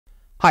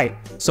Hi,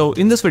 so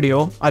in this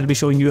video, I'll be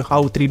showing you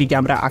how 3D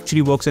camera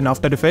actually works in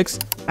After Effects,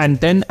 and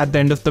then at the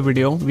end of the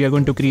video, we are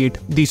going to create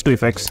these two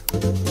effects.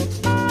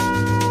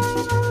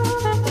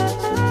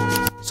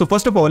 So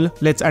first of all,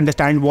 let's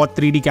understand what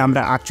 3D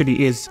camera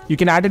actually is. You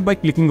can add it by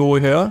clicking over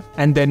here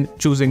and then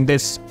choosing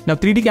this. Now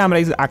 3D camera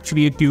is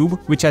actually a cube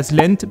which has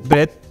length,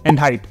 breadth and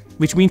height,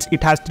 which means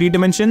it has 3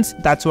 dimensions.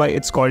 That's why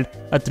it's called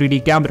a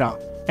 3D camera.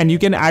 And you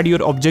can add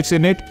your objects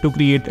in it to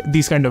create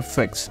these kind of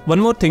effects. One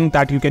more thing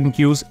that you can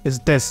use is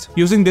this.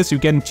 Using this, you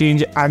can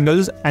change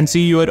angles and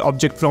see your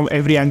object from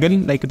every angle,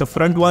 like the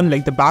front one,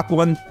 like the back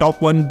one,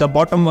 top one, the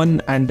bottom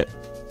one, and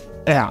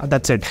yeah,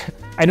 that's it.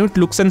 I know it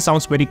looks and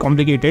sounds very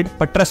complicated,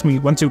 but trust me,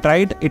 once you try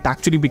it, it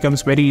actually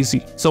becomes very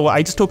easy. So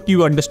I just hope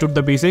you understood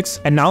the basics,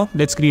 and now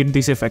let's create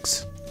these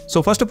effects.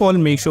 So first of all,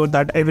 make sure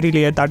that every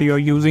layer that you are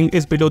using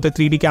is below the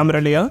 3D camera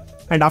layer,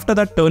 and after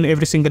that turn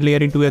every single layer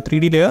into a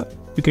 3D layer.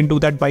 You can do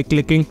that by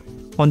clicking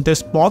on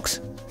this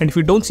box, and if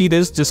you don't see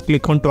this, just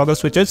click on toggle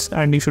switches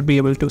and you should be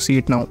able to see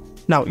it now.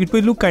 Now it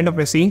will look kind of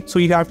messy, so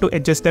you have to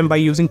adjust them by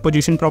using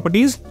position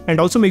properties, and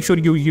also make sure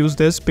you use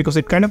this because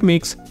it kind of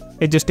makes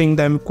adjusting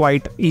them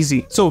quite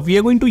easy. So we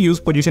are going to use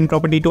position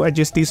property to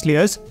adjust these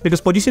layers because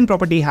position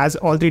property has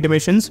all 3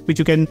 dimensions which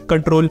you can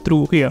control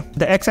through here.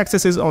 The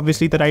x-axis is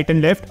obviously the right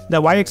and left,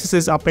 the y-axis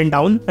is up and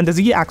down, and the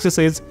z-axis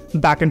is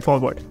back and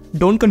forward.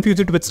 Don't confuse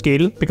it with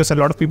scale because a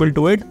lot of people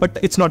do it, but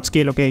it's not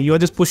scale, okay? You are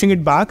just pushing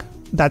it back,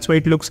 that's why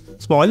it looks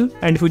small,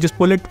 and if you just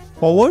pull it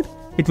forward,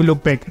 it will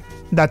look big.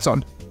 That's all.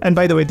 And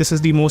by the way, this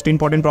is the most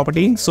important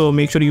property, so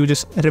make sure you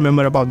just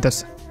remember about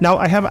this. Now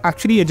I have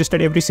actually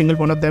adjusted every single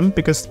one of them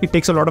because it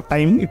takes a lot of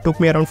time. It took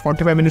me around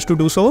 45 minutes to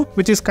do so,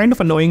 which is kind of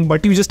annoying,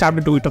 but you just have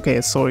to do it,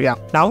 okay? So yeah,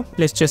 now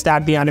let's just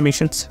add the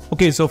animations.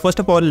 Okay, so first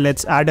of all,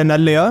 let's add a null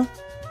layer,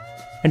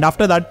 and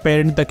after that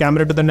parent the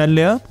camera to the null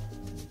layer.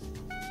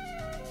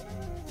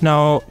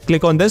 Now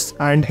click on this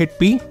and hit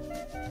P,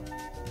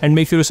 and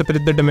make sure you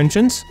separate the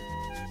dimensions.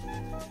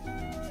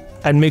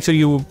 And make sure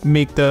you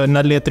make the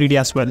null layer 3D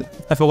as well.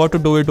 I forgot to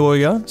do it over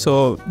here,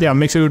 so yeah,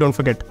 make sure you don't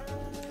forget.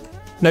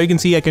 Now you can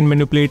see I can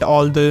manipulate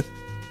all the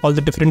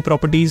different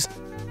properties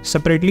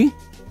separately,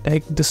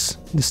 like this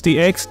the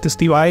X, this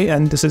the Y,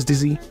 and this is the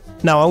Z.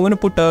 Now I'm gonna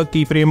put a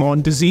keyframe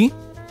on the Z,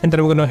 and then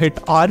I'm gonna hit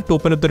R to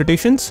open up the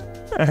rotations,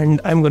 and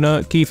I'm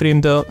gonna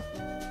keyframe the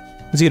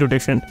Z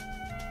rotation.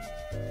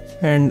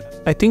 And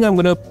I think I'm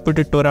gonna put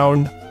it to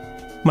around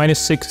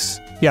 -6.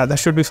 Yeah, that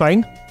should be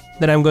fine.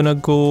 Then I'm gonna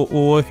go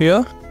over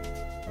here.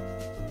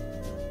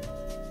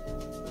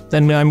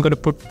 Then I'm going to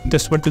put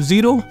this one to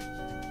 0,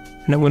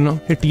 and I'm going to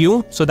hit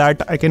U so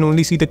that I can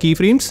only see the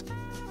keyframes,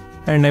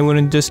 and I'm going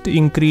to just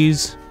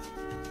increase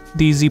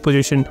the Z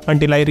position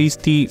until I reach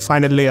the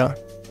final layer.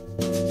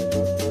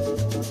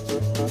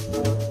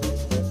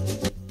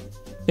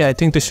 Yeah, I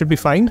think this should be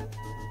fine.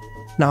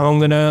 Now I'm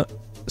going to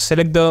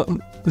select the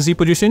Z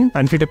position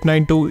and hit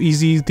F9 to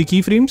easy the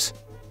keyframes.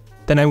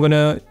 Then I'm going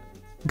to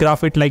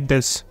graph it like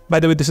this.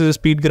 By the way, this is a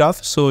speed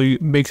graph, so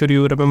make sure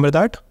you remember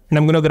that. And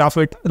I'm going to graph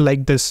it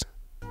like this.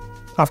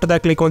 After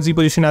that, click on Z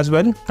position as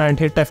well and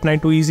hit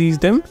F9 to ease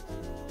them,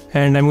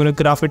 and I'm going to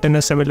graph it in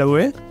a similar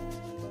way.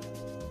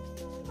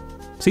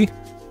 See,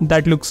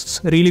 that looks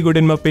really good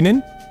in my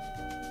opinion.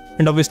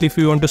 And obviously if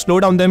you want to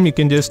slow down them, you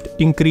can just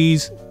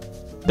increase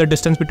the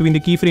distance between the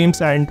keyframes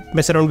and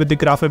mess around with the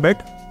graph a bit.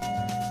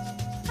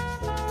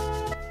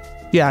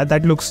 Yeah,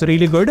 that looks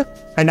really good.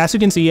 And as you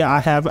can see, I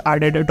have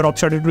added a drop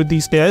shadow to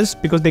these layers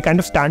because they kind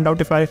of stand out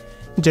if I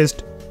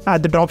just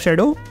add the drop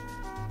shadow.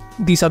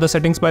 These are the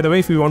settings, by the way,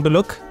 if you want to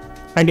look.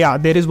 And yeah,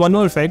 there is one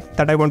more effect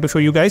that I want to show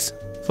you guys.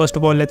 First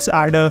of all, let's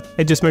add a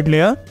adjustment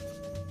layer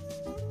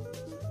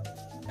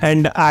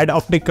and add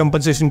optic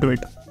compensation to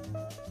it.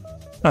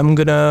 I'm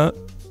gonna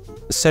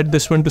set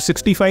this one to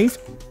 65.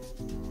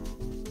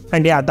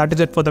 And yeah, that is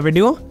it for the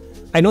video.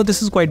 I know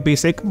this is quite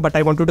basic, but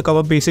I wanted to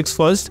cover basics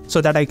first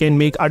so that I can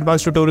make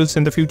advanced tutorials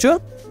in the future.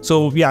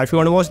 So yeah, if you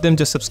want to watch them,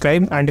 just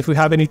subscribe. And if you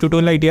have any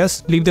tutorial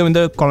ideas, leave them in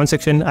the comment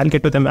section. I'll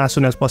get to them as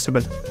soon as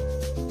possible.